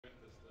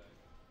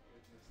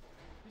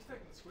He's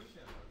taking the squeeze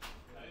down,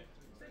 right? Hey?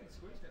 He's taking the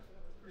squeeze down.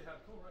 Pretty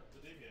hardcore, right? The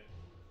dig, yeah.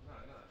 No,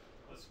 no.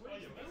 The squeeze. Oh,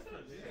 you missed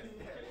it?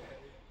 Yeah.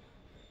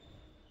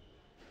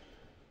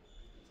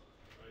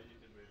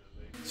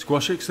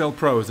 Squash XL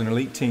Pro is an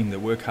elite team that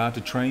work hard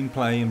to train,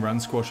 play and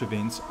run squash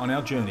events on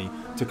our journey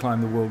to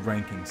climb the world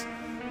rankings.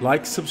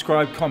 Like,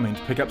 subscribe,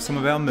 comment, pick up some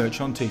of our merch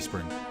on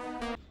Teespring.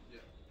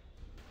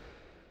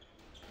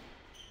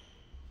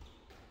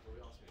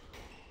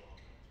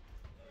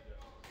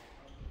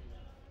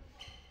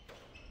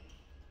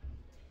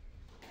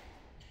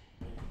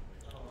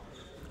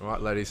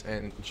 Alright ladies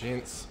and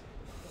gents,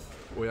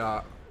 we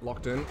are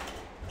locked in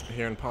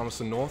here in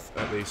Palmerston North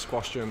at the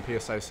SquashGym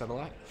PSA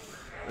satellite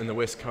in the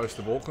west coast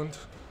of Auckland,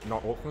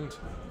 not Auckland,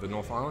 the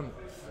North Island,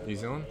 New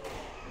Zealand.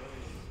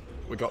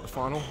 We got the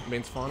final,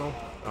 men's final,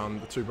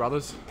 the two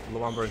brothers,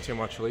 Lwamba and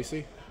Temwa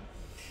Chileshe.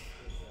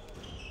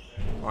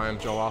 I am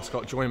Joel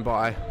Arscott, joined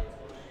by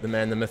the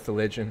man, the myth, the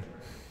legend,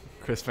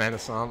 Chris van der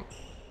Sam,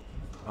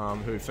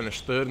 who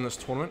finished third in this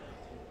tournament.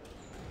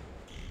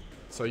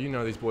 So you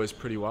know these boys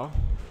pretty well.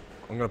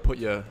 I'm going to put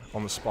you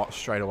on the spot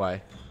straight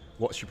away.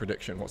 What's your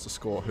prediction? What's the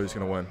score? Who's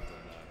going to win?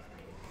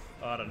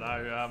 I don't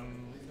know.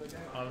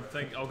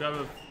 I'll go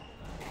with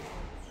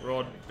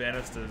Rod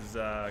Bannister's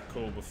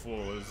call before.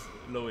 It was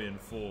Louis in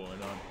 4,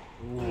 and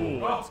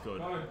ooh, that's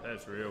good.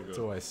 That's real good. It's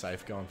always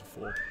safe going for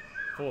 4.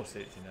 4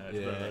 sets, you know. It's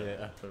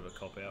a bit of a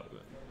cop out.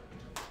 But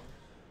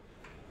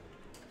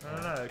I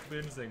don't know. It could be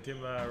interesting.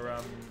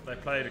 Temwa, they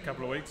played a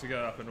couple of weeks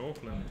ago up in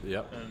Auckland.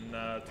 Yep. And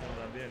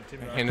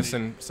Temwa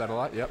Henderson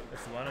satellite. Yep.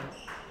 That's the one. And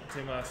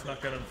Temwa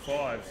snuck in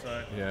 5.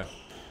 So yeah.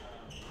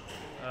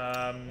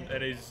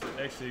 And he's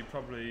actually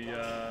probably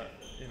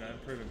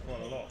improving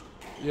quite a lot.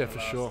 Yeah, for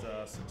sure.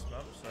 6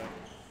 months.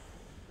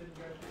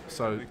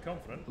 So be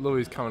confident.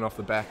 Louis coming off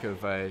the back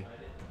of a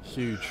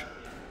huge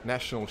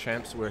national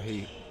champs where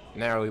he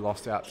narrowly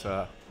lost out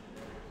to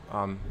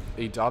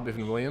E-Dub,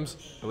 Evan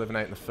Williams,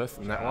 11-8 in the 5th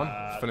in that one,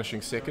 finishing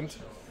 2nd.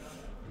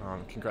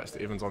 Congrats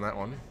to Evans on that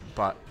one.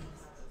 But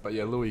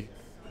yeah, Louis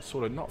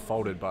sort of not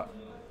folded, but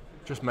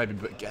just maybe a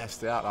bit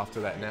gassed out after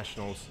that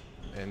nationals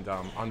and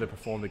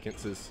underperformed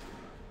against his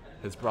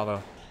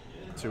brother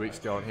 2 weeks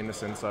ago at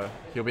Henderson. So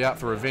he'll be out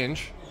for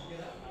revenge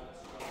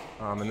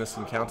in this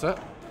encounter.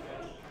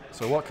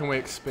 So what can we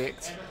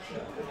expect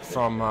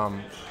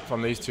from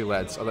these two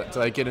lads? Do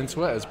they get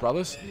into it as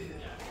brothers?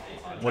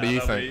 What do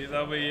you think?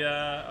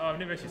 I've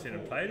never actually seen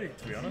them play,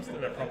 to be honest,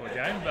 in a proper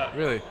game. But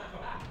really,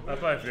 they're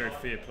both very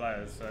fair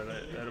players, so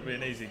it'll be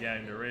an easy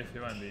game to ref.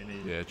 There won't be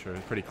any true,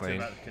 pretty clean.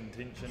 too much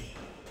contention.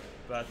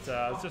 But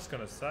I was just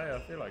going to say, I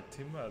feel like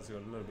Temwa's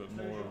got a little bit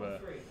more of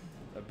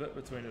a bit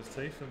between his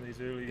teeth in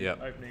these early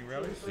opening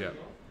rallies. Yeah.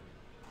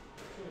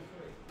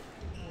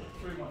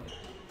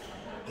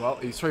 Well,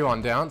 he's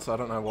 3-1 down, so I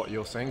don't know what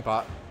you're seeing,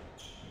 but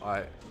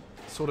I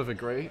sort of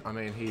agree. I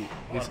mean, he's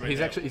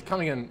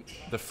coming in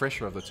the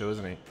fresher of the two,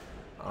 isn't he?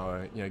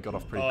 Got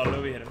off pretty quick.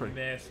 Louis had a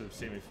massive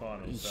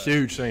semi-final.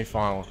 Huge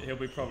semi-final. He'll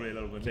be probably a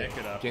little bit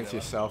knackered after against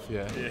yourself,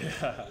 yeah.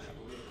 Yeah.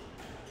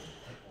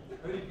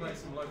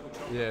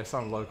 Yeah,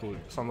 some local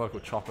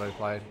chopper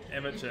played.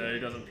 Amateur who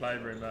doesn't play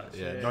very much.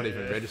 Yeah, not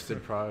even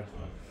registered pro.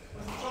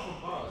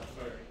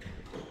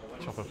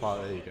 Chopper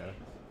pilot, there you go.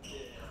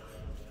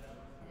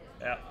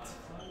 Out.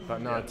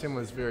 But no, Tim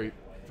was very,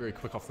 very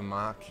quick off the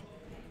mark.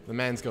 The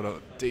man's got a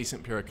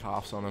decent pair of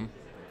calves on him.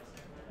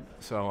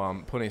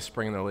 So putting a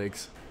spring in the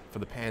legs for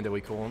the panda,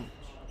 we call him.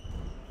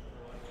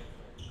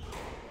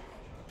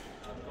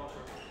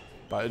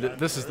 But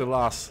this is the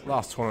last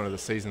tournament of the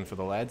season for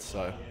the lads,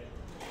 so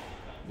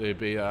there'd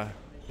be a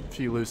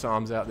few loose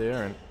arms out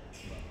there, and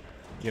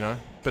a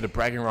bit of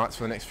bragging rights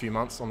for the next few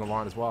months on the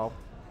line as well.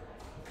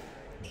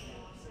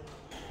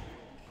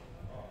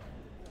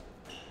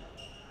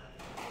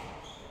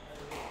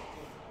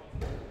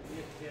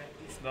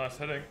 It's nice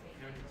hitting.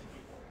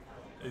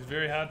 It's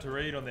very hard to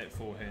read on that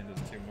forehand as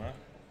Temwa.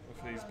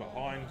 If he's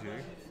behind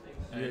you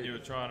and you were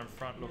trying in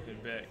front looking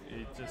back,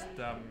 he just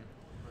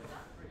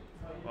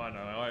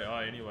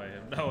I anyway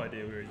have no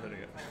idea where he's hitting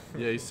it.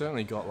 Yeah, he's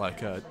certainly got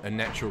like a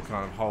natural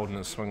kind of hold and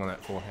a swing on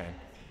that forehand.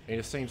 He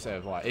just seems to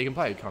have he can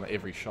play kind of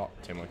every shot,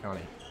 Temwa, can't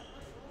he?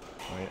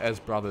 I mean, as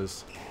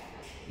brothers,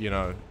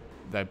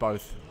 they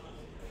both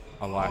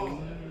are like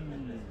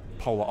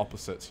polar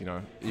opposites,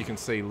 You can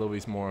see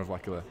Louis more of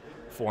like a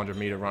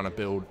 400-meter runner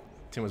build.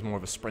 Temwa's more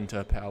of a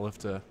sprinter,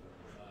 powerlifter.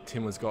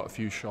 Temwa's got a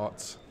few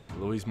shots.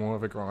 Louis more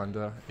of a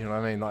grinder. You know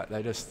what I mean? Like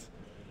they just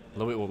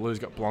Louis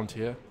got blonde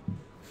hair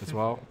as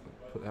well.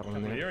 Put that one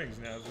in there. Earrings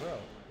now as well.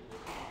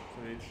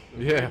 So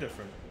he's very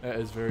different. That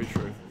is very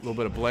true. A little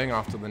bit of bling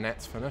after the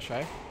Nats finish,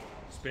 eh?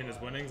 Spinners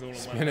winnings all in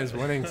one. Spinners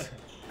winnings.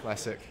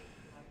 Classic.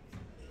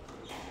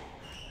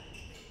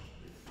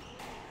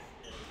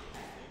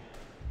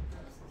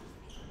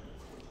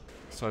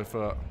 So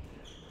for a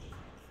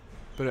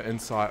bit of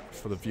insight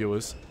for the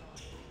viewers,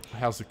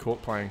 how's the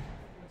court playing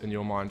in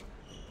your mind?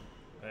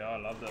 Yeah, I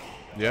loved it.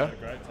 Yeah? I had a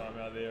great time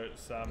out there.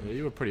 It's yeah,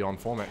 you were pretty on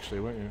form actually,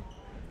 weren't you?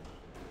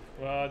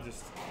 Well, I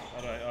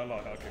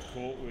like a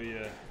court where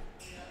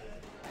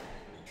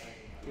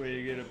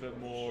you get a bit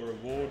more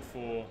reward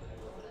for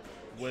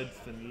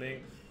width and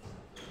length.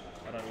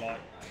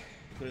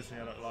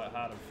 Personally, I don't like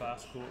hard and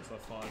fast courts. I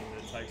find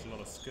that it takes a lot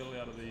of skill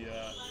out of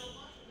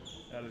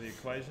the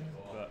equation.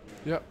 But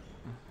Yep.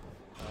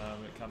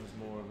 it comes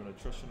more of an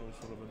attritional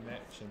sort of a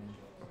match, and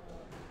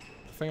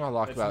The thing I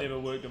like it's about never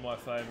worked in my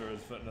favour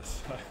as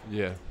fitness. So.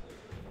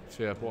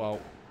 yeah, well,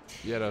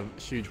 you had a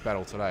huge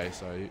battle today,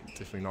 so you're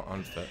definitely not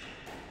unfit.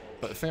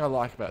 But the thing I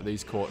like about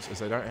these courts is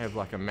they don't have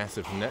like a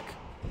massive nick.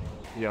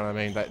 You know what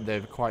I mean?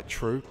 They're quite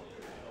true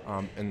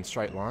in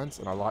straight lines,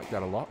 and I like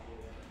that a lot.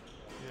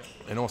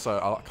 And also,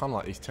 I kind of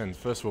like these tins,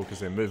 first of all, because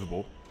they're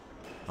movable,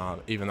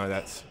 even though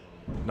that's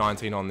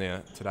 19 on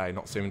there today,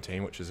 not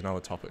 17, which is another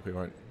topic we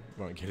won't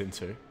get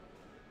into.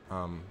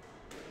 Oh,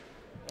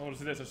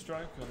 so that's a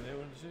stroke on there,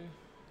 wouldn't you?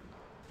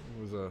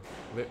 It was a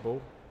let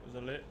ball. It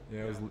was a let?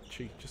 Yeah, it was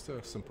just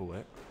a simple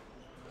let.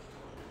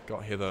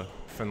 Got Heather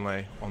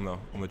Finlay on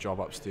the job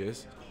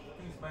upstairs.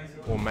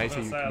 Or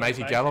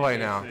Matey Galloway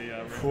now.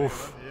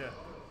 Oof. Yeah.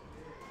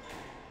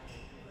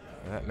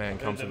 That man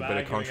comes with a bit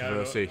of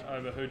controversy.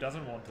 Over who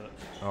doesn't want it.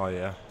 Oh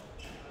yeah.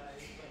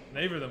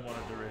 Neither of them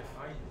wanted to ref.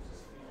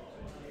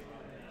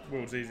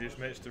 World's easiest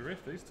match to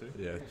ref, these two.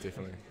 Yeah,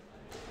 definitely.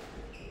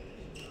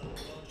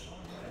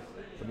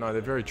 But no,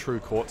 they're very true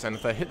courts, and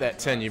if they hit that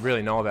tin, you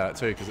really know about it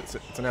too, because it's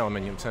an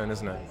aluminium tin,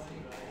 isn't it?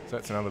 So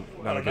that's another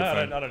good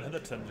thing. I don't hit the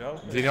tin,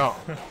 Joel. Do you not?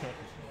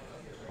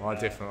 I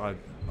definitely.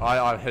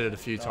 I hit it a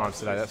few times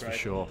today, that's for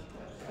sure.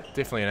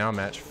 Definitely in our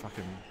match,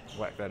 fucking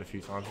whacked that a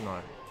few times, didn't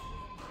I?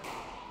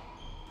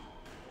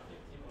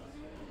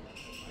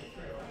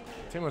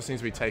 Temwa seems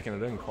to be taking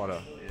it in quite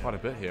a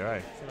bit here,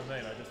 eh? That's what I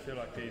mean. I just feel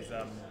like he's.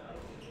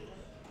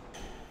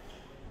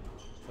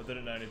 If I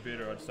didn't know any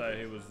better, I'd say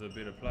he was the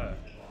better player.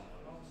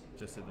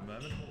 Just at the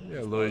moment.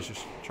 Yeah, Louis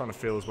just trying to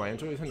feel his way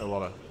into it. He's hitting a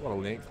lot of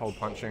length, hold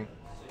punching.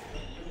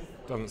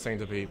 Doesn't seem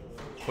to be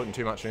putting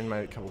too much in.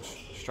 Made a couple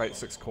straight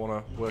 6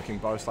 corner working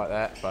boasts like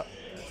that, but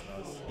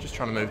just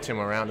trying to move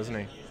Temwa around, isn't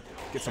he?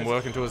 Get some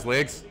work into his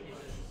legs.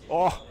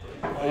 Oh,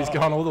 he's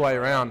gone all the way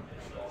around.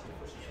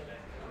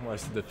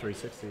 Almost did the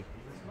 360.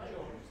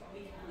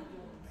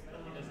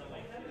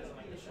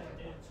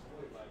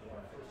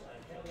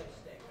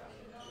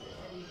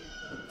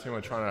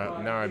 Temwa trying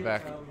to narrow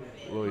back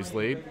Louis'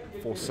 lead,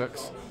 4-6.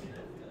 If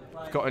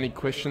you've got any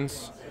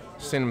questions,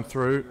 send them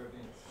through.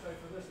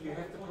 You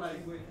have to play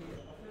with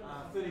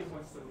 30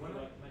 points to the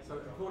winner, so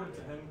according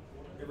to him,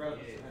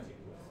 irrelevant to him.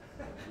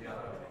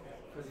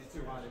 Because he's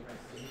too highly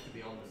ranked, so he needs to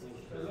be on this.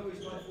 But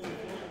Louis got 44.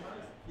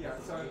 Yeah,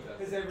 so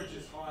his average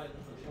is higher than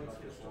the points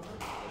for this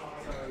tournament.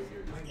 So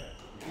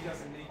he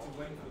doesn't need to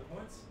win for the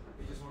points,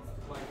 he just wants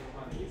to play for the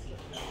money. It's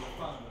for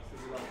fun,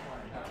 because he loves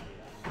playing.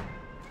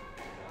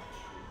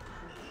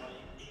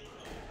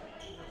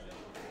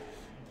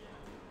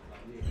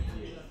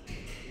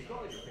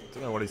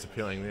 Don't know what he's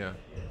appealing there.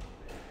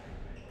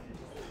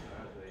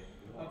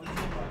 The team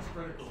is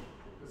critical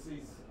because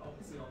he's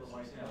obviously on the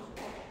way down.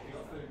 He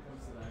got 30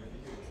 points today.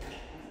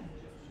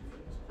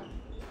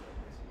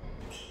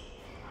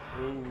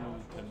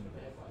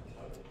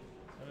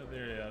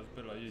 There he is, a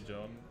bit like you,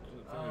 John.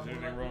 I think there's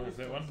anything wrong with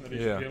that one that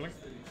he's Yeah. appealing.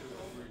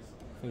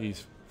 I think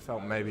he's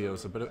felt maybe it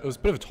was a bit of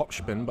a top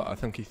spin, but I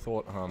think he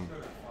thought it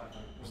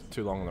was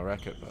too long on the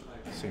racket, but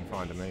it seemed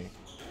fine to me.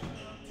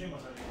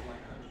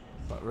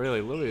 But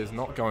really, Louis is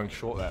not going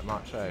short that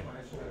much, eh?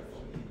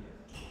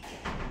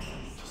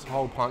 Just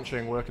hold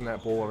punching, working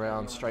that ball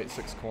around, straight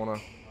 6 corner.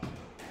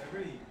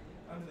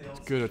 It's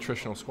good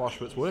attritional squash,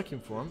 but it's working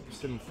for him.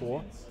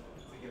 7-4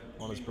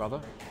 on his brother.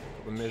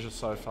 Got the measure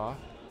so far.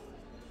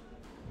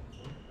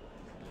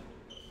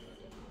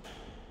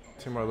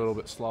 Temwa a little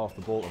bit slow off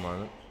the ball at the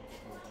moment.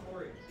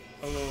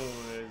 Oh,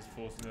 he's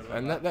forcing it.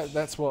 And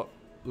that's what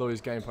Louis'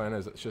 game plan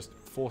is. It's just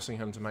forcing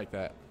him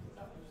to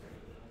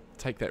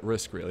take that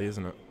risk, really,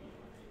 isn't it?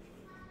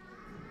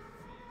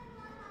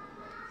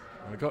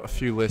 I got a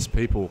few less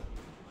people,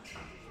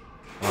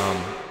 a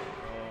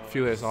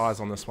few less eyes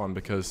on this one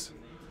because,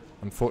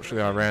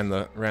 unfortunately, I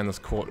ran this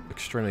court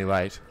extremely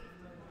late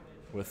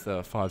with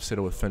the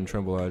 5-setter with Finn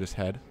Trimble I just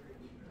had.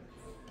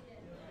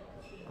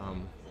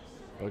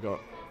 But I got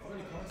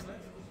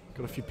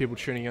a few people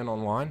tuning in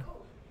online.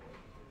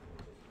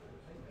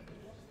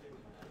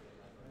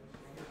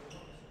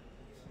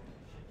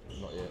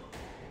 Not yet.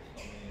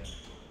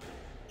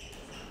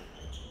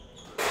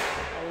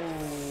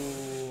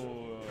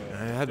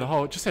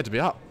 Just had to be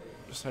up.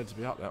 Just had to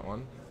be up that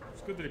one.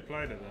 It's good that he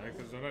played it though,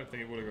 because I don't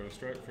think he would have got a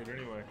stroke for it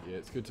anyway. Yeah,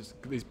 it's good.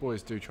 These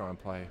boys do try and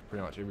play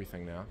pretty much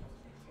everything now.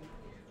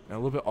 Now a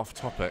little bit off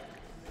topic,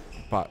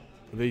 but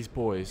these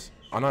boys,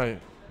 I know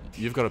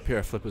you've got a pair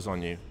of flippers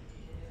on you,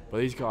 but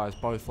these guys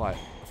both I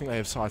think they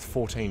have size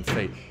 14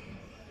 feet.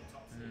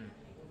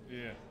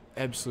 Yeah.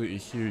 Absolutely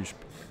huge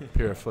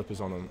pair of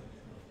flippers on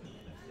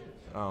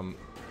them.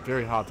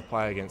 Very hard to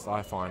play against,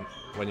 I find,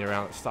 when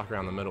you're stuck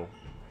around the middle.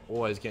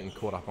 Always getting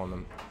caught up on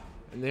them.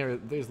 And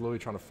there's Louis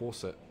trying to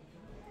force it.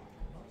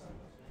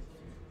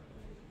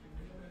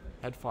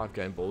 Had 5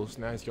 game balls,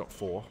 now he's got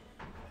 4.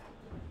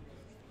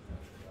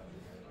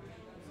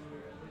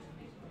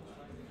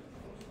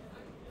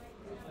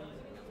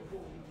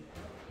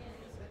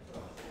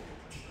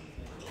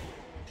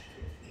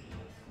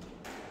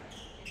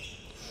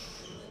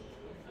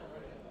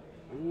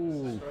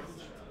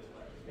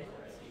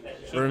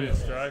 Should be a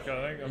stroke,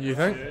 I think. You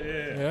think?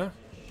 Yeah.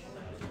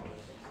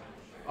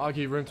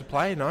 Argue room to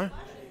play, no?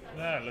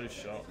 No, loose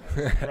shot.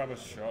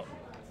 Rubbish shot.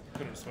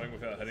 Couldn't swing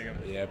without hitting him.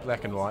 Yeah,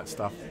 black and white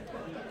stuff.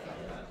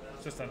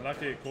 It's just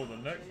unlucky he called the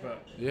nick,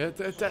 but... Yeah,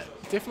 that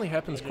definitely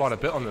happens quite a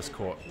bit on this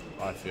court,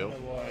 I feel. I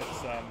don't know why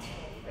it's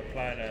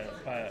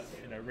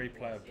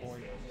replay a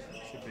point.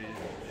 Should be, yeah.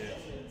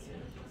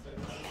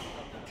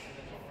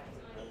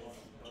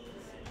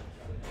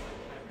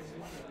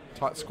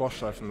 Tight squash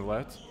though from the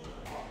lads.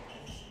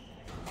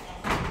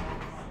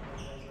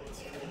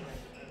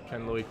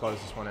 Can Louis close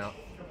this one out?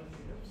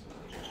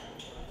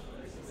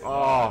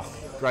 Oh,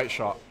 great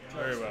shot.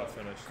 Very well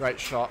finished. Great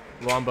shot.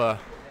 Lwamba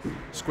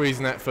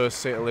squeezing that first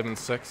set,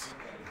 11-6.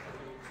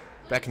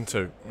 Back in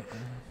 2.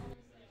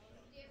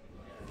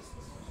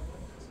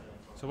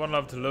 So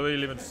 1-love to Louis,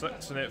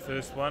 11-6 in that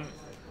first one.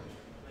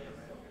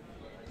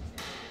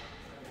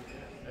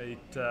 He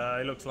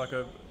looks like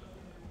a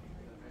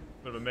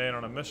bit of a man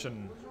on a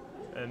mission,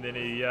 and then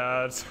he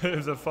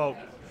serves a fault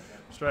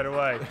straight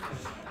away.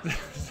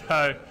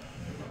 So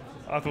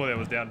I thought that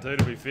was down 2,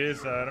 to be fair,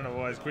 so I don't know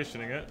why he's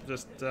questioning it.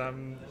 Just bow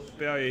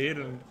your head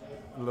and...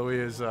 Louis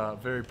is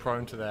very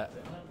prone to that,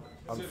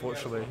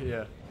 unfortunately,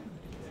 yeah.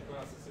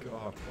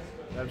 God,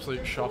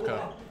 absolute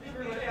shocker.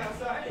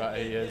 But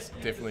he is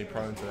definitely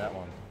prone to that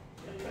one.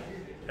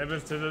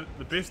 Happens to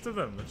the best of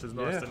them, which is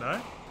nice to know.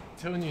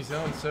 2 in New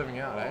Zealand serving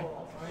out, eh?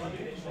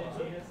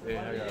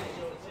 There you go.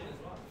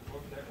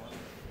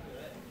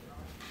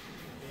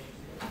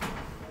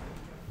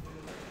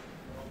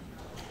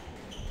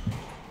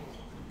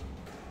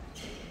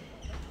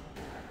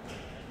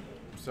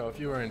 So if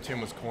you were in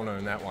Temwa's corner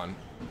in that one,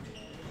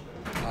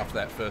 after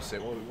that first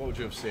set, what would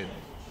you have said?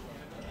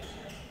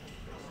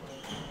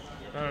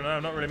 I don't know,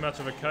 I'm not really much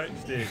of a coach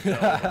there, to be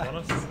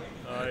honest.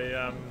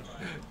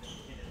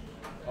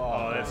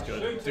 Oh, that's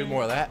good. Do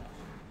more of that.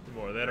 Do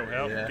more of that'll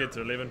help. Yeah. Get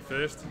to 11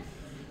 first.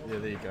 Yeah,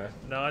 there you go.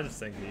 No, I just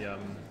think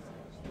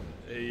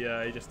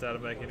he just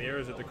started making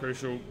errors at the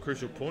crucial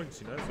points,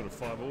 sort of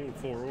 5-all,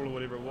 4-all or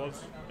whatever it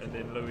was, and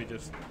then Louis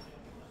just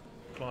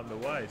climbed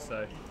away.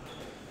 So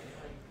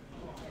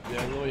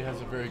yeah, Louis has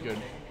a very good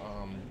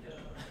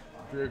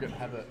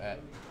habit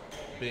at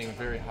being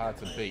very hard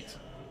to beat.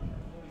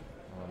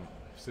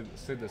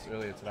 Said this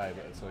earlier today,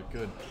 but it's a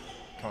good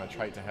kind of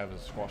trait to have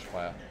as a squash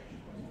player.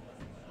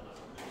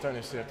 Don't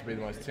necessarily have to be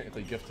the most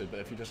technically gifted, but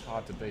if you're just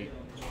hard to beat,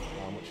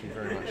 which he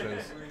very much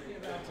is,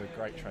 it's a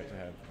great trait to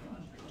have.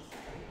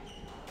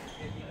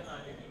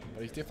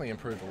 But he's definitely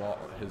improved a lot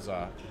his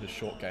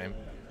short game.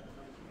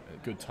 A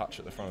good touch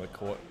at the front of the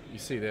court. You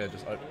see there,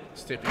 just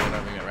stepping in,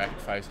 opening that racket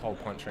face, hole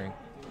punching.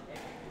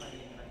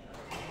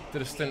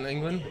 Did a stint in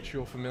England, which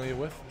you're familiar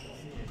with.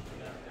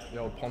 The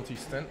old Ponty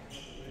stint.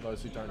 For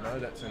those who don't know,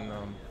 that's in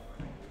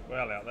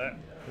well out there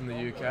in the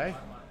UK.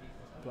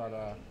 But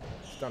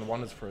he's done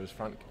wonders for his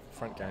front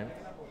game.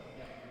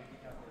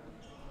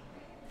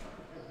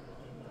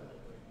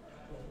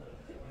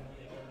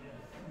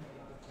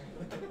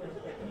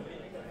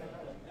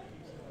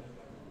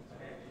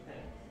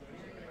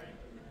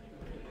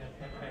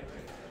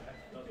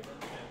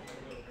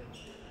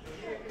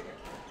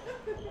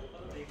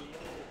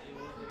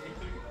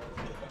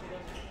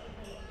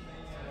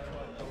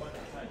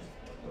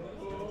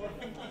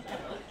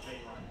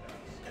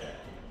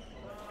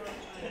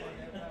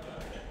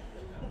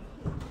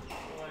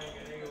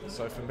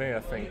 So for me, I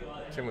think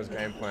Temwa's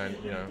game plan,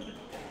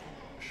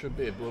 should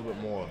be a little bit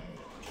more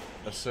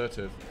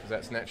assertive, because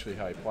that's naturally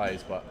how he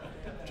plays, but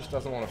just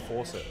doesn't want to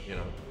force it.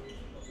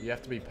 You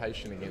have to be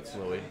patient against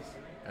Louis,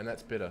 and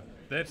that's better.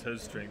 That's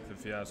his strength,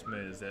 if you ask me,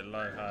 is that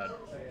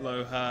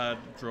low hard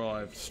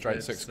drive.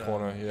 Straight 6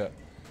 corner, yeah.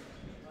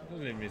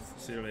 Doesn't even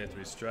necessarily have to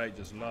be straight,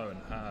 just low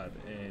and hard,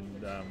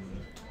 and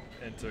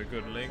to a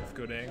good length,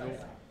 good angle,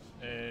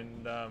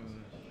 and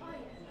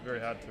very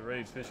hard to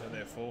read, especially on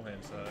that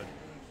forehand. So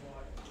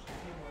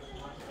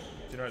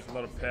generates a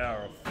lot of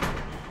power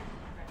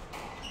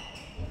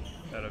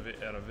out of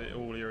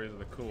all areas of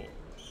the court.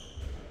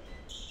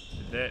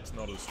 That's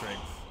not his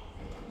strength.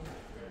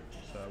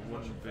 So it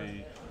wouldn't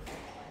be.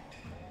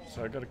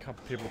 So I've got a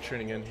couple of people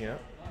tuning in here.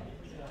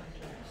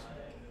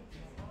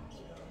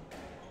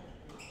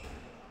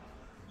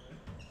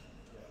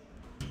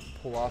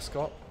 Paul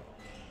Ascott,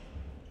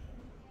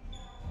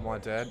 my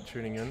dad,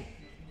 tuning in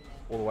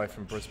all the way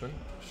from Brisbane,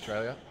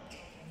 Australia.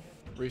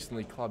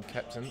 Recently club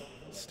captain,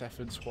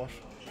 Stafford Squash.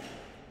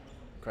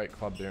 Great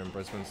club there in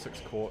Brisbane, 6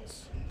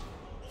 courts,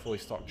 fully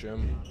stocked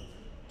gym.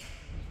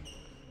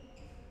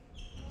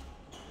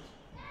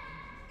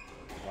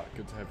 But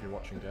good to have you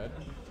watching, Dad.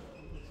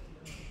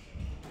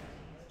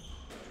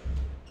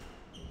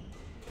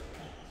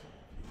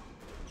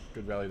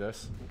 Good rally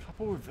this. A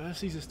couple of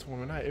reversies this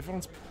tournament, eh?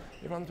 Everyone's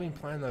been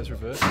playing those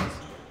reverses.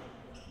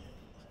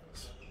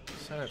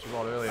 Saying it a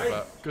lot earlier,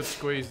 but good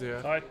squeeze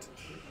there. Tight.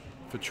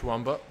 For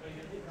Lwamba.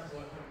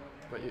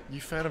 But you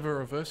fan of a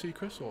reversey,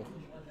 Chris, or?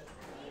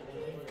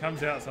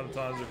 Comes out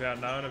sometimes without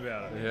knowing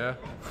about it. Yeah.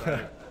 So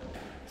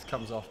This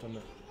comes off, doesn't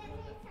it?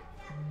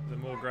 the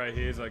more grey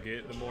hairs I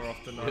get, the more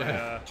often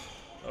I.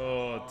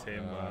 Oh,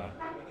 Temwa.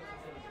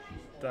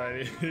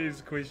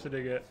 He's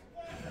questioning it.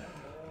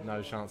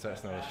 No chance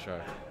that's not a show.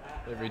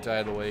 Every day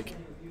of the week.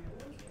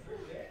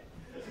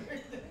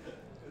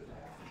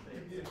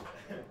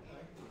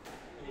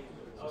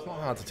 It's not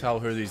hard to tell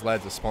who these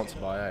lads are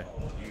sponsored by, eh?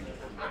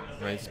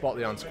 I mean, spot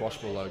the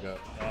unsquashable logo.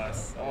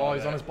 Nice. Oh,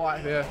 he's on his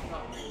bike there.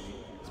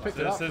 He's picked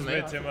it up This for is me.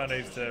 where Temwa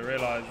needs to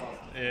realise.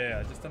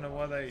 Yeah, I just don't know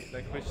why they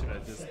question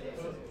it. Just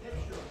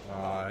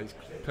He's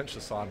pinched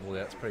the sidewall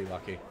there. It's pretty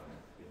lucky.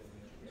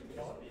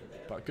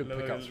 But good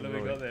pickups from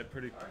Louis Louis. got that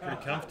pretty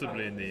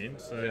comfortably in the end.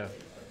 So Yeah.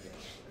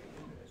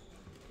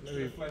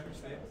 Louis,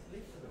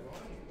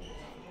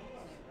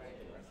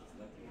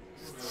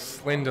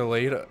 slender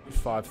lead at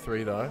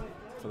 5-3 though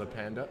for the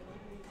Panda.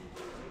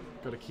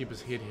 Got to keep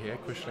his head here,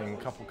 questioning a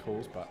couple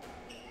calls, but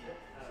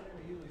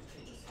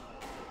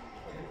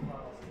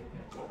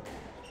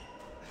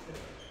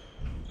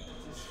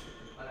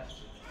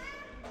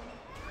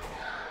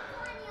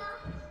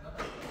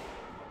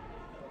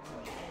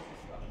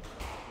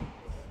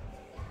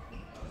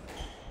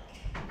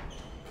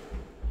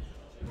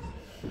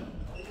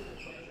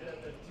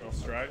all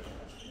straight.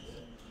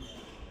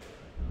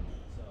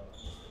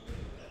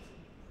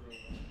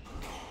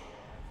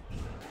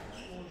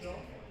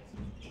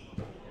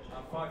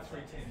 Five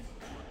 310s.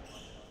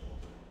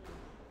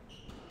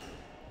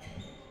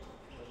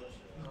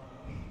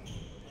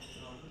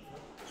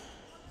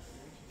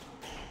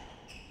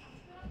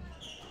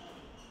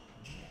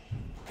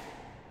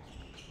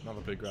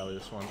 another big rally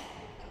this one.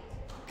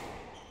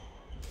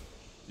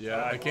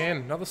 Yeah, again,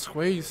 another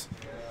squeeze.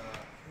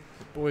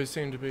 The boys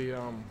seem to be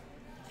getting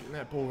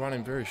that ball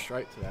running very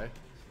straight today.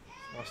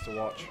 Nice to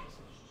watch.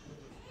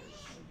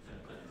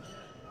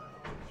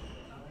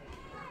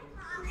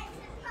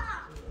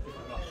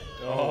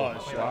 Oh,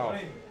 Wow.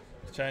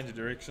 change of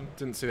direction.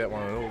 Didn't see that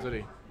one at all, did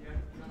he?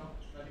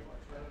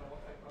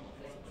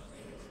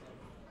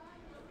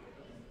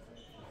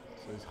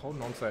 So he's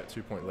holding on to that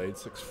 2-point lead,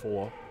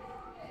 6-4.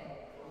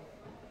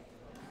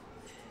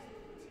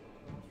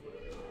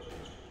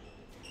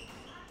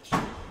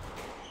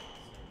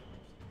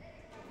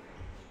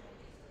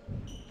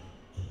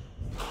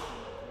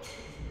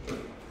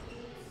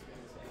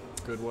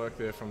 Good work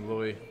there from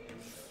Louis.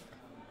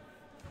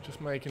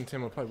 Just making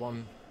Temwa play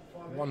one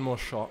more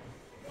shot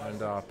and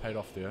paid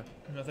off there.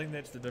 And I think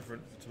that's the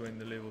difference between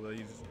the level that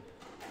he's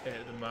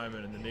at the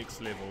moment and the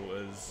next level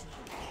is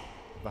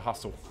The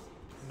hustle.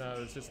 no,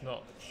 it's just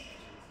not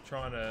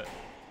trying to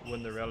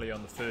win the rally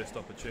on the first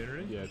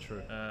opportunity. Yeah,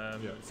 true.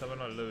 Someone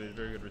like Louis is a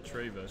very good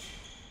retriever.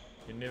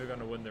 You're never going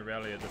to win the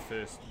rally at the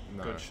first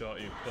No. good shot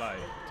you play,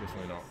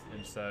 Definitely not.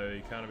 and so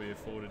he can't be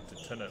afforded to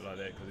tin it like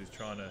that because he's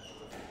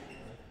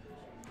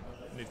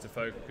needs to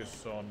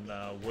focus on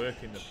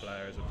working the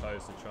player as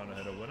opposed to trying to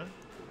hit a winner.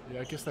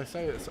 Yeah, I guess they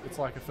say it's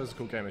like a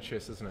physical game of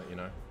chess, isn't it? You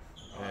know,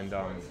 and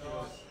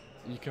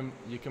you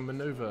can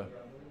maneuver.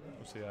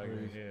 What's he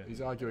arguing here?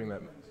 He's arguing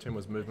that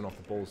Temwa's movement off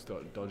the ball's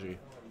dodgy.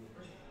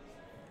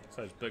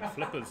 So it's big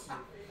flippers.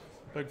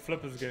 Big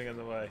flippers getting in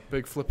the way.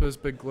 Big flippers,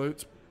 big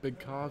glutes, big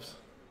calves,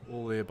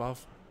 all the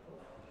above.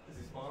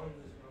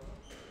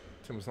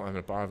 Temwa's not having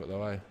a bar of it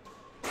though, eh?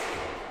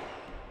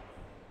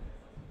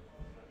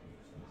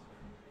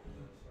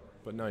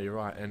 But no, you're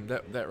right, and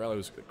that rally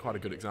was quite a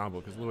good example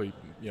because Louis,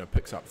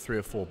 picks up 3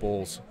 or 4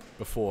 balls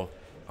before,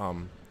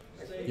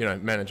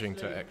 managing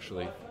to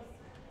actually,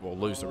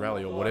 lose the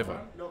rally or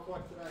whatever.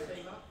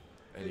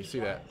 And you see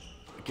that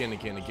again,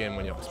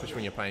 especially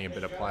when you're playing a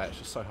better player, it's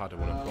just so hard to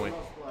win a point.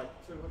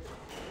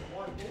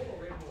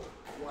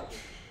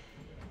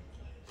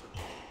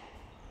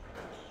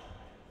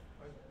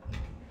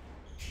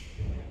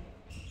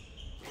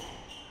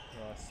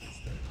 Nice.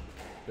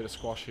 Bit of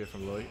squash here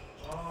from Louis.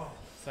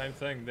 Same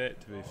thing,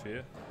 that to be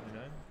fair,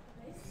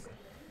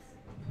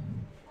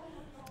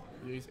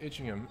 Yeah, he's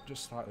edging him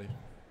just slightly.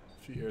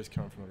 A few errors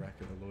coming from the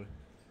racket of Louis.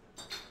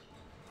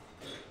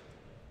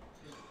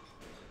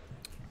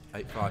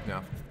 8-5 now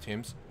for the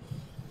Thames.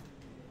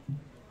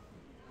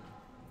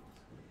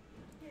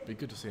 Be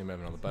good to see him have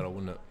another battle,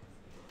 wouldn't it?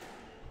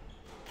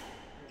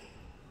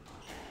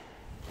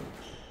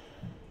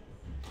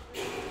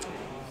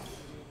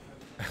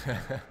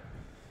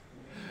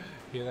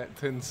 Hear that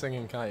tin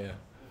singing, can't you?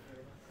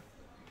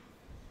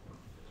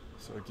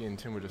 So again,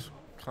 Temwa just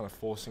kind of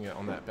forcing it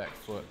on that back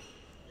foot.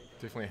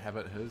 Definitely have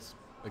it his.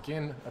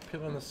 Again, a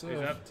pill in the serve.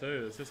 He's up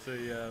too. It's just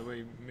a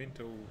wee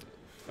mental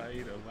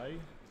fade away.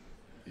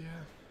 Yeah.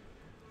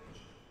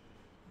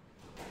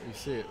 You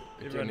see it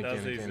Everyone again,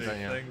 does these don't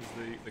you? things.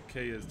 The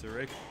key is to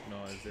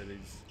recognise that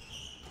he's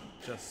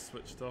just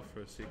switched off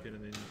for a second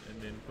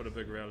and then put a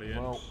big rally in.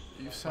 Well,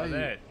 you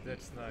say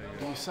That's no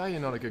good. you say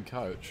you're not a good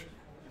coach.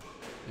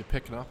 You're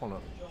picking up on it.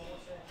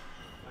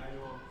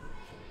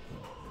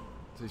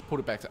 So he's put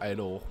it back to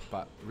 8-all,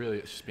 but really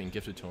it's just been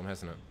gifted to him,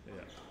 hasn't it?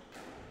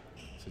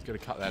 Yeah. So he's got to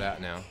cut that out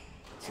now.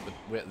 So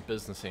we're at the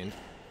business end.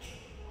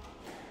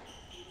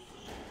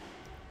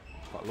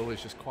 But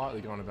Louis just quietly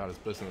going about his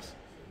business.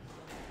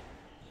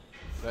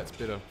 That's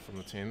better from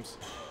the Thames.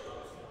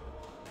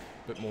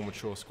 Bit more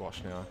mature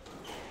squash now.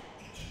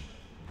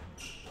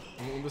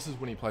 Well, this is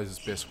when he plays his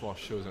best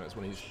squash too, isn't it? It's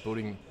when he's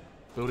building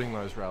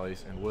those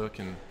rallies and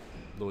working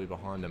Louis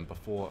behind him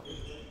before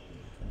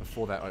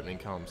that opening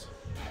comes.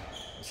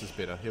 This is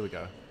better. Here we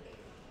go.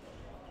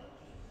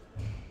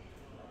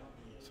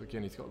 So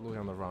again, he's got Louis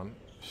on the run.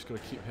 Just got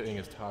to keep hitting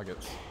his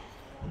targets.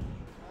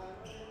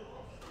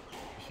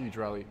 Huge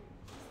rally.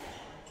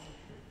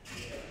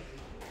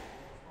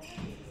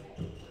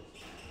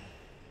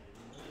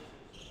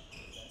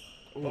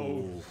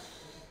 Ooh.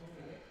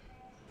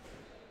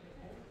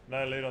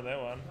 No lead on that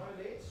one.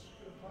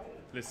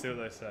 Let's see what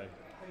they say.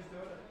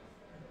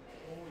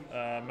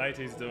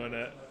 Matey's doing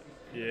it.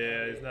 Yeah,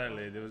 there's no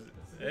lead. There was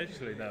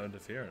actually no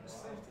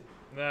interference.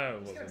 No,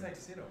 it wasn't.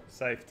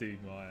 Safety,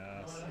 my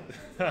ass.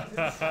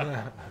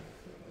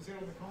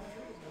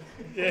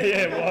 Yeah,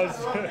 it was.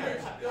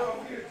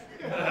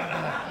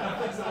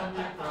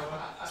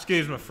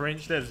 Excuse my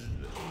French. There's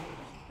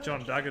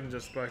john.duggan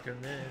just spoken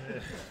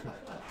there.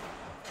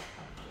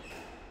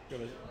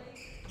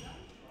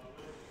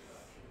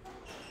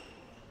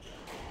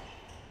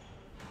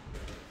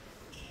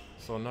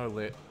 So no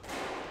let.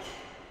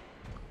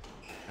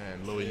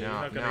 And Louis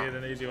now. Not going to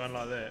get an easy one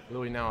like that.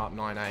 Louis now up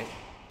 9-8.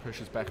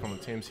 Pressure's back on the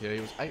Thames here.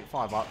 He was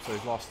 8-5 up, so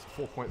he's lost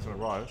 4 points in a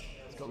row.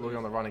 He's got Louis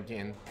on the run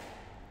again.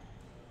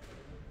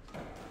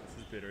 This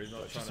is better. He's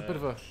not Just trying a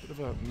bit of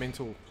a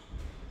mental.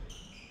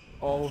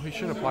 Oh, he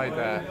should have played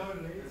that.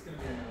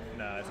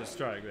 No, it's a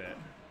stroke. That.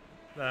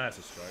 No, it's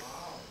a stroke.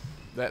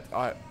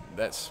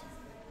 That's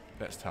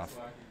tough.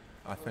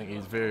 I think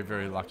he's very,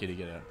 very lucky to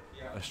get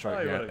a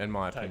stroke there, in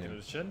my opinion. Taken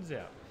his shins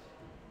out.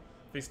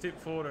 If he stepped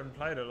forward and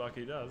played it like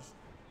he does,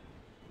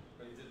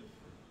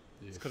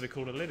 it's because he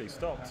called a lead. He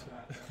stopped.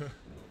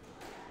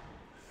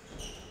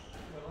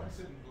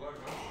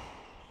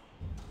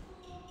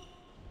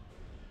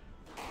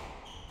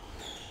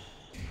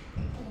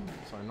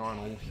 So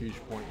 9-all, huge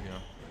point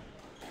here.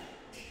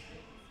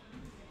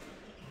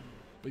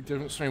 Big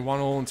difference between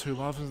 1-all and 2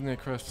 love, isn't there,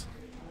 Chris?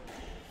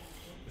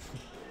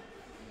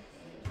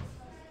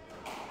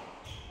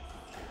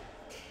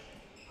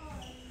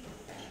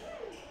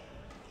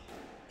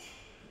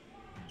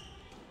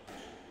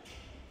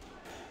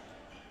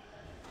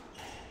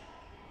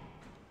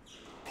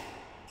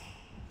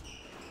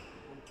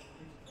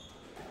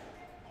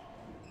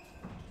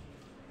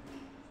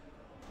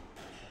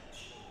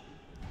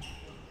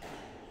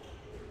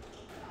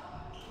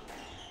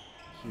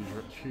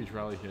 Huge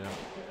rally here.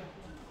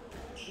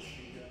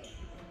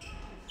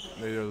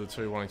 Neither of the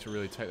two wanting to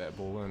really take that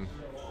ball in.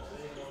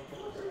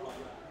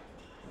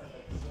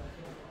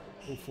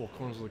 All 4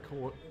 corners of the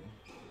court.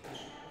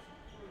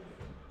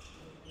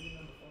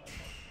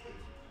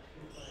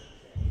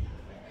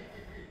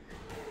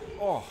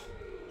 Oh,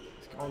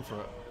 he's gone for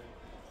it.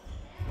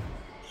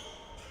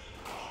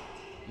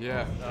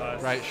 Yeah,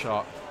 nice. Great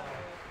shot.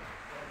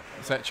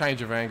 It's that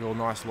change of angle,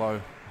 nice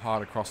low,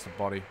 hard across the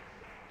body.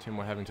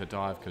 Temwa having to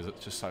dive because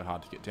it's just so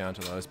hard to get down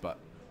to those, but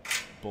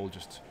ball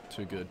just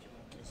too good.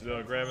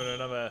 So grabbing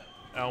another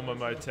Alma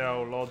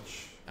Motel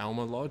Lodge.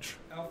 Alma Lodge?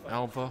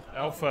 Alpha?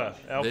 Alpha.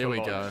 There we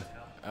Lodge. go.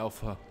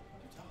 Alpha.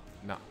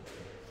 Nah.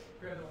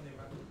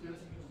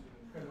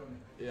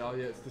 Yeah, oh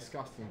yeah, it's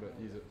disgusting, but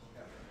use it.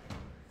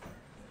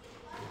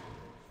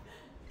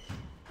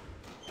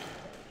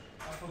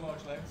 Alpha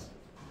Lodge legs.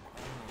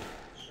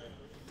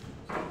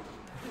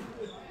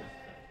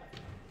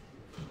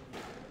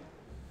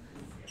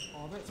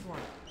 Oh, that's my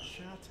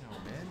shower towel,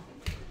 man.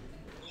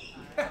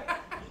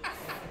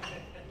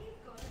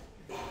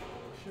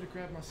 Should have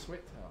grabbed my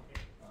sweat towel.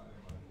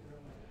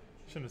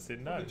 Shouldn't have said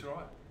no. Probably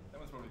dry. That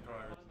one's probably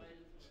dry. Oh,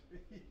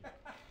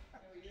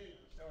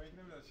 you can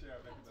have that shower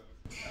back at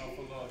the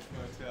Alpha Lodge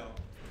Motel.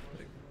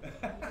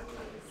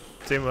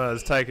 Temwa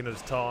has taken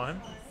his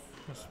time.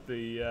 Must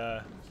be.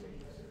 Are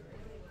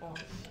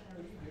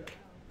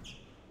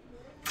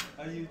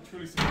you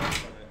truly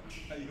surprised by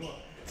that? Are you what?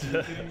 Are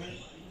you kidding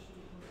me?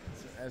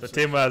 So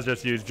Temwa has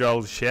just used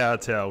Joel's shower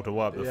towel to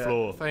wipe the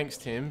floor. Thanks,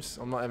 Tims.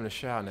 I'm not having a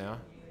shower now.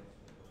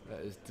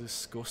 That is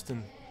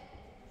disgusting.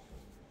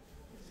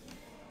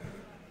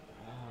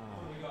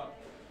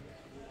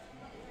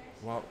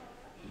 Well,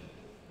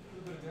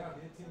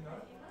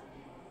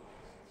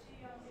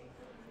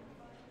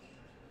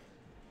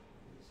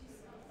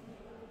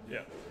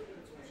 yeah.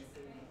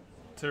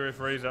 2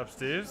 referees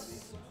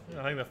upstairs.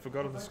 I think they've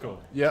forgotten the score.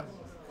 Yep.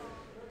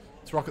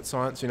 It's rocket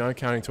science, you know,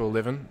 counting to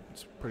 11.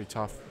 It's pretty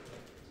tough.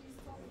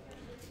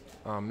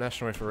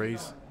 National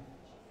referees.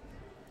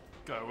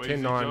 Go easy,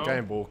 10-9 Joel.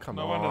 game ball. Come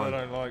no on. No wonder they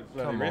don't like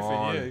bloody Come reffing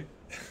on. you.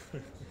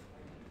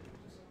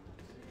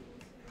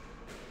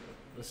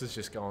 This is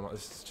just going on.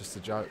 This is just a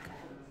joke.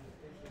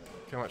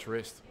 How much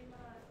rest?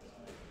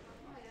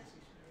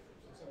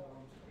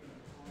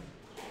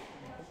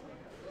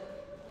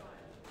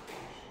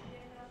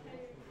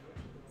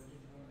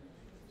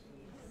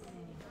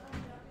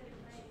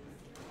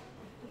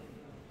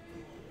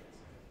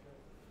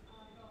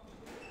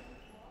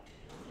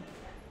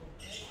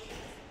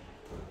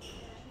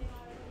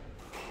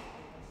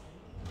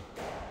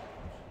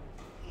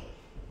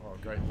 Oh,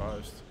 great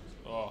post.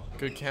 Oh,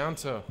 Good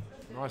counter.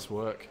 Nice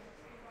work.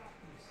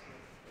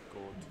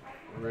 good.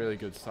 Really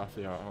good stuff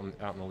there out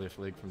on the left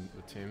leg from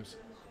the Thames.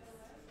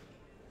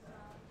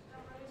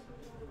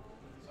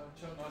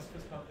 Nice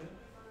fist pump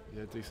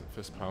there. Yeah, decent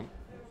fist pump.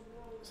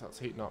 So it's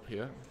heating up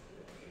here.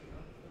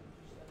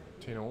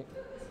 10-all.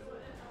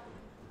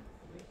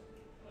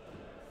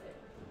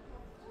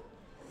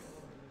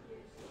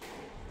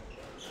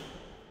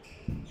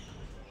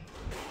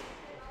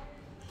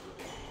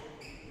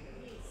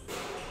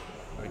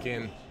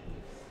 Again,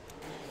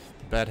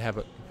 bad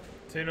habit.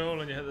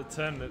 10-all and you hit the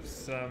tin,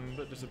 it's a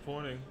bit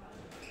disappointing.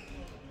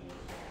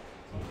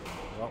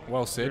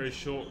 Well said. Very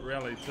short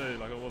rally too,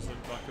 like it wasn't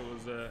like it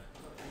was a...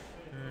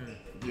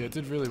 Yeah, it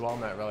did really well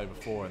in that rally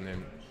before, and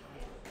then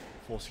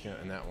forcing it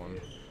in that one.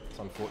 It's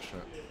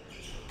unfortunate.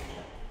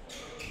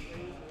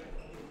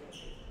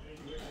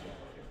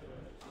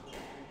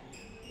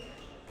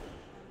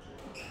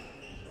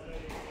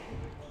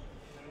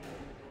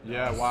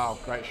 Yeah, wow,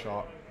 great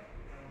shot.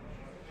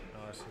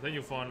 Nice. I think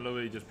you'll find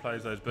Louis just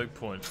plays those big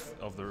points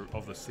of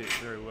the set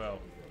very well,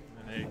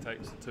 and he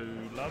takes the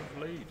 2-love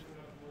lead.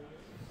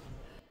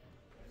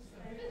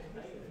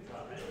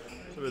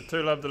 So with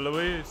 2-love to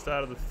Louis,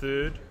 started the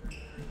third,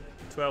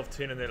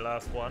 12-10 in that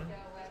last one.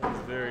 So it's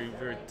very,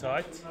 very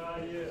tight.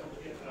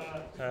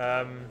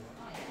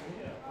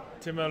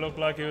 Temwa looked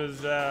like he was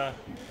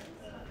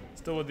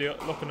still with the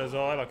look in his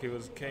eye, like he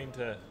was keen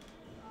to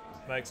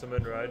make some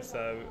inroads.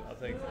 So I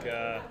think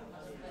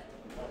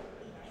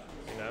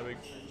we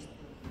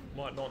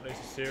might not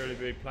necessarily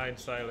be plain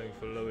sailing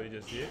for Louis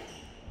just yet.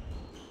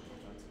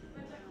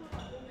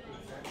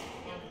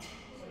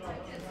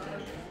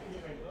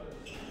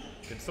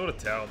 You can sort of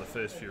tell in the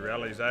first few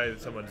rallies,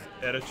 someone's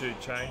attitude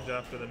changed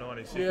after the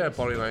 90 seconds. Yeah,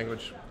 body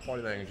language.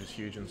 Body language is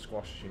huge in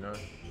squash, you know.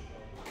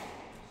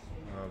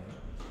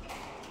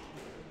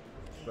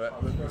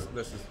 But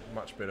this is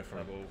much better from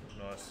Double,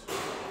 nice.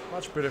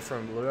 Much better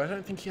from Lou. I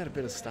don't think he had a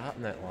better start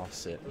in that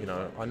last set. You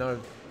know, I know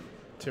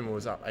Temwa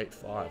was up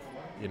 8-5.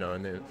 You know,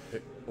 and then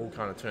it all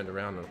kind of turned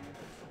around on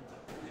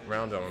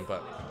him.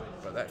 But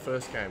that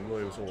first game,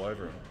 Louis was all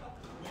over him,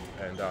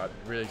 and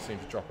really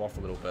seemed to drop off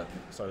a little bit.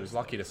 So he was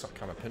lucky to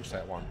kind of pinch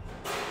that one.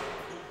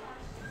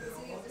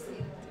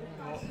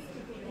 I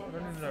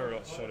don't know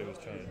what shot he was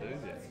trying to do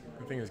there. I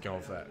think he was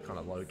going for that kind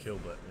of low kill,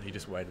 but he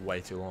just waited way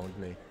too long,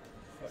 didn't he?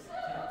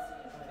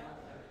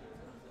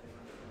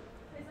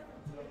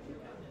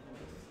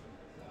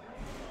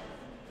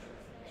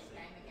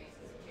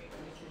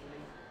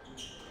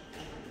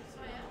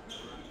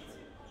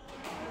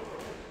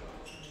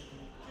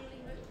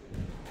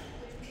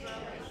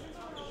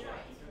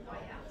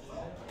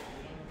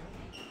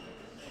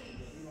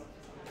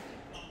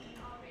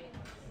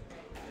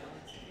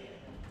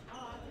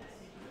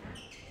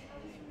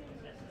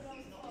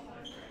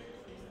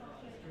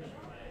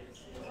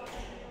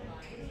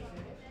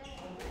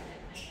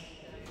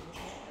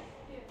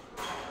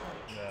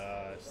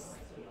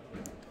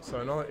 So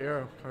another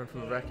error coming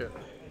from the racket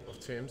of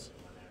Thames.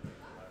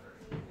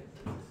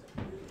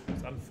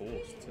 It's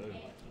unforced too.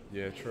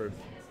 Yeah, true.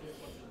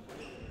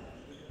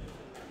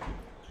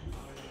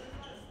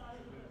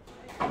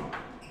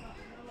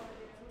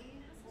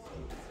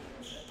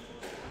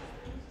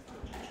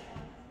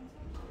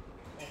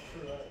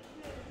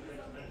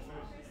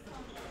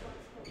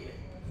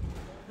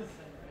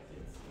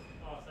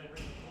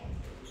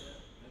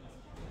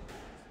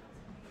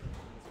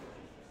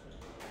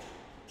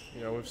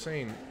 You know, we've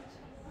seen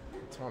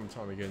time and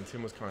time again,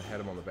 Tim was kind of had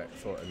him on the back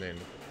foot, and then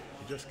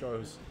he just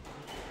goes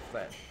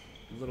that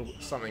little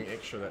something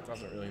extra that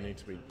doesn't need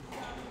to be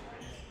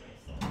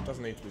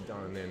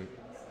done, and then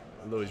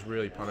Louis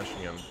really punishing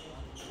him.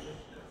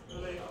 So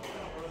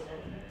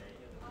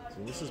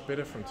this is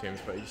better from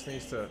Thames, but he just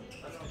needs to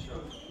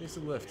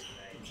lift.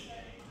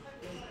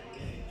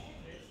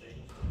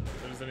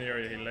 There's an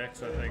area he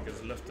lacks, I think,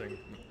 is lifting.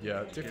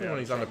 Yeah, definitely when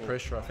he's under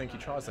pressure. I think he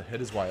tries to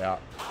hit his way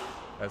out,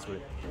 as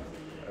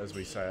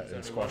we say it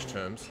in squash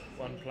terms.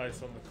 One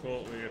place on the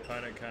court where your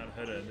opponent can't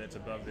hit it, and that's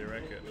above their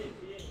racket.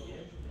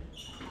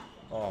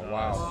 Oh,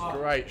 nice. Wow,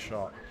 great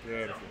shot.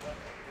 Beautiful.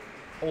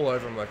 All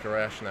over him like a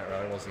rash in that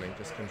rally, wasn't he?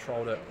 Just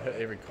controlled it, hit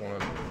every corner,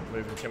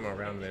 moving Temwa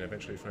around, and then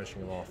eventually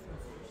finishing him off.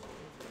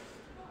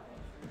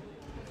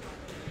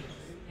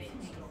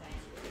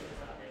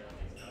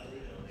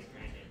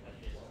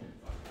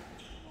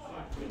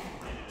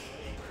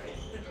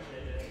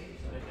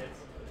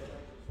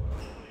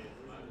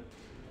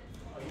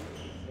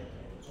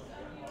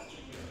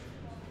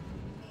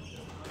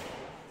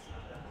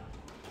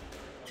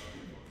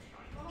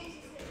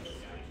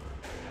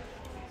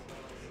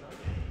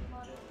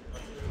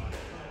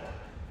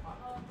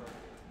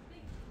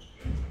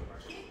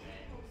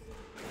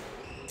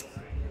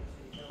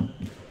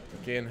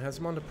 Again, has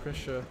him under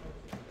pressure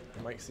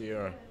and makes the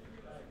error.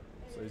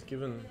 So he's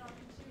given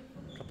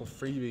a couple of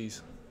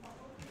freebies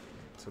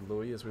to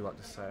Louis, as we like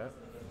to say it.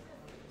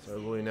 So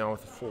Louis now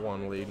with a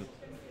 4-1 lead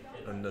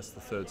in this,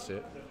 the third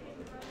set.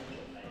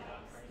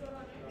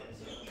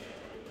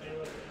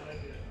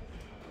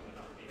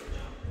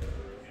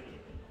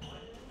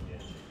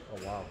 Oh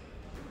wow.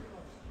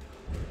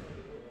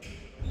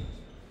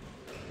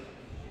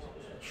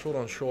 Short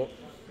on short.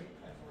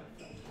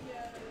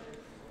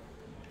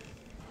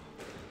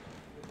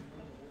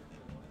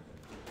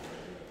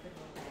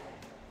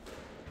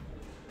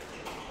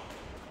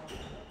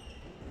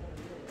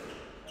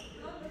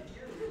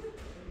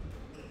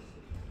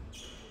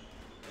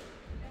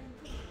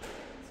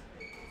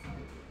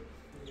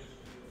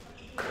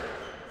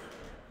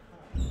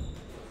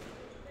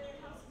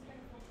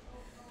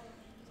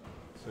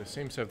 So he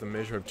seems to have the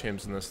measure of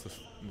Tems in this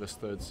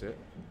third set.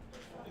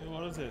 Yeah,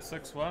 what is it?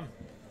 6-1.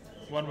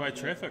 One-way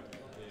traffic.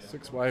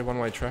 6-way,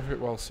 one-way traffic,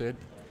 well said.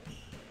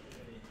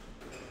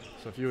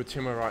 So if you were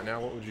Temwa right now,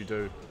 what would you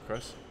do,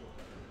 Chris?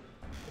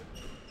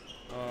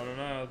 I don't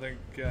know, I think,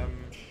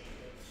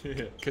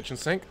 yeah. Kitchen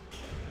sink?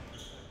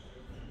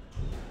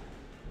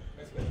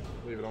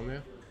 Leave it on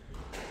there.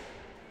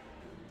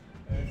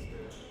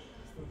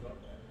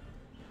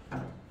 I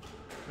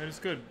mean, it's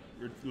good.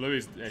 Louis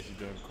is actually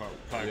doing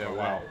playing Yeah, quite wow.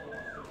 well.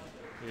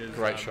 He is,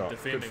 Great shot, good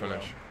defending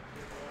finish.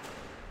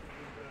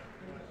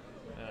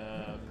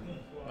 Well.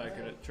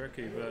 Making it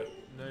tricky, but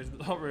there's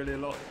not really a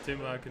lot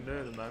Temwa can do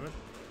at the moment.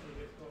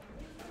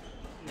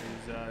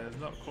 He's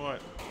not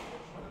quite.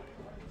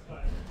 I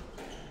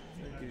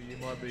think you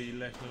might be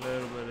lacking a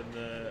little bit in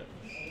the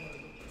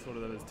sort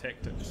of his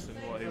tactics and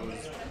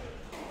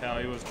how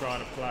he was trying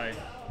to play.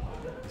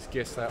 He's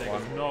guessed that I think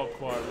one. it's not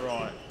quite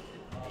right.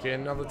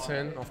 Again, another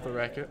 10 off the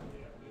racket.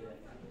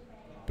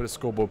 Bit of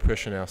scoreboard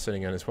pressure now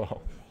setting in as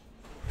well.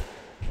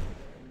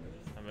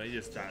 I mean, you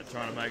just start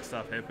trying to make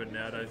stuff happen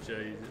now, don't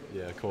you?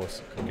 Yeah, of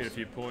course. Get a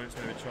few points,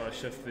 maybe try to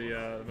shift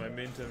the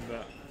momentum,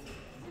 but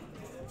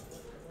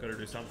got to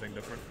do something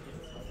different.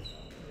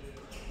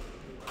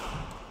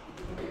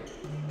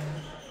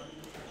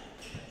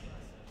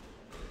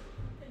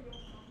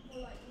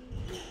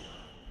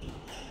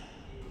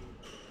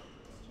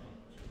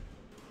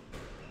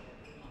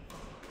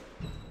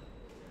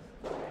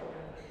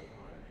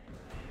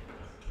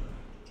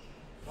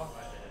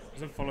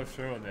 Doesn't follow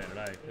through on that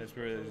today. That's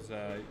where he just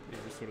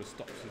sort of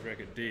stops his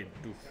racket dead.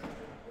 Doof.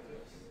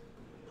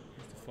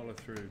 Has to follow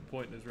through,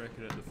 point his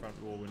racket at the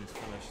front wall when he's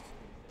finished.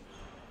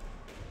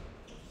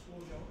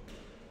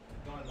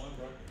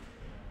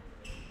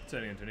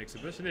 Turning into an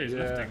exhibition. He's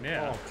lifting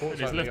now. Oh, and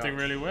he's lifting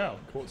really well.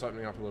 Court's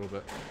opening up a little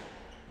bit.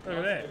 Look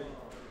at that.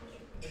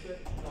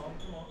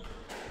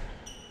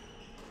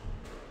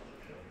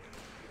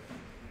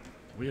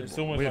 It's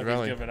almost like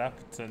he's given up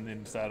and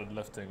then started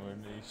lifting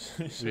when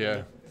he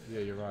Yeah,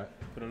 you're right.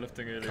 But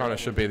lifting earlier Kind of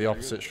should be the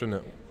opposite,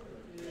 shouldn't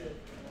it?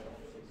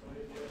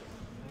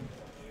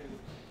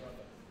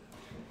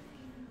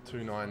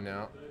 $2-9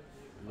 now.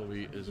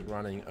 Louis is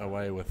running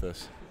away with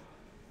this.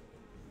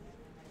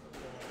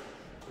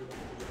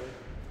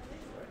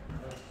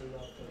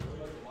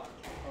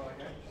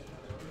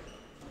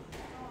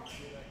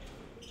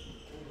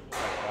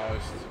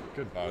 Boast.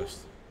 Good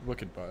boast.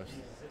 Wicked boast.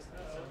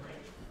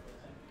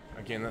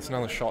 Again, that's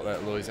another shot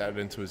that Louis added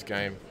into his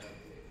game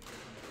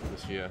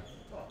this year.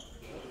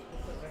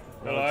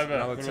 Well over.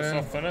 Another Good 10.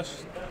 soft finish.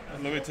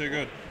 Louis too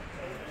good.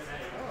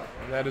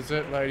 That is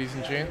it, ladies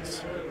and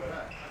gents.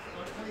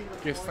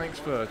 Guess thanks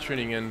for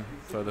tuning in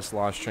for this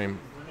live stream.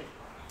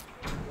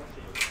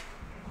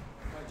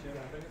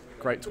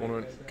 Great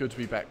tournament. Good to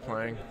be back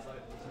playing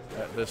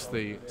at the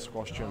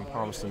SquashGym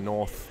Palmerston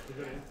North,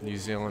 New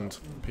Zealand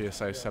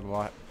PSA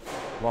satellite.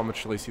 Lwamba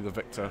Chileshe the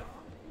victor.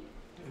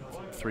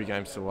 3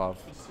 games to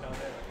love.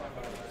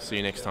 See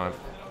you next time.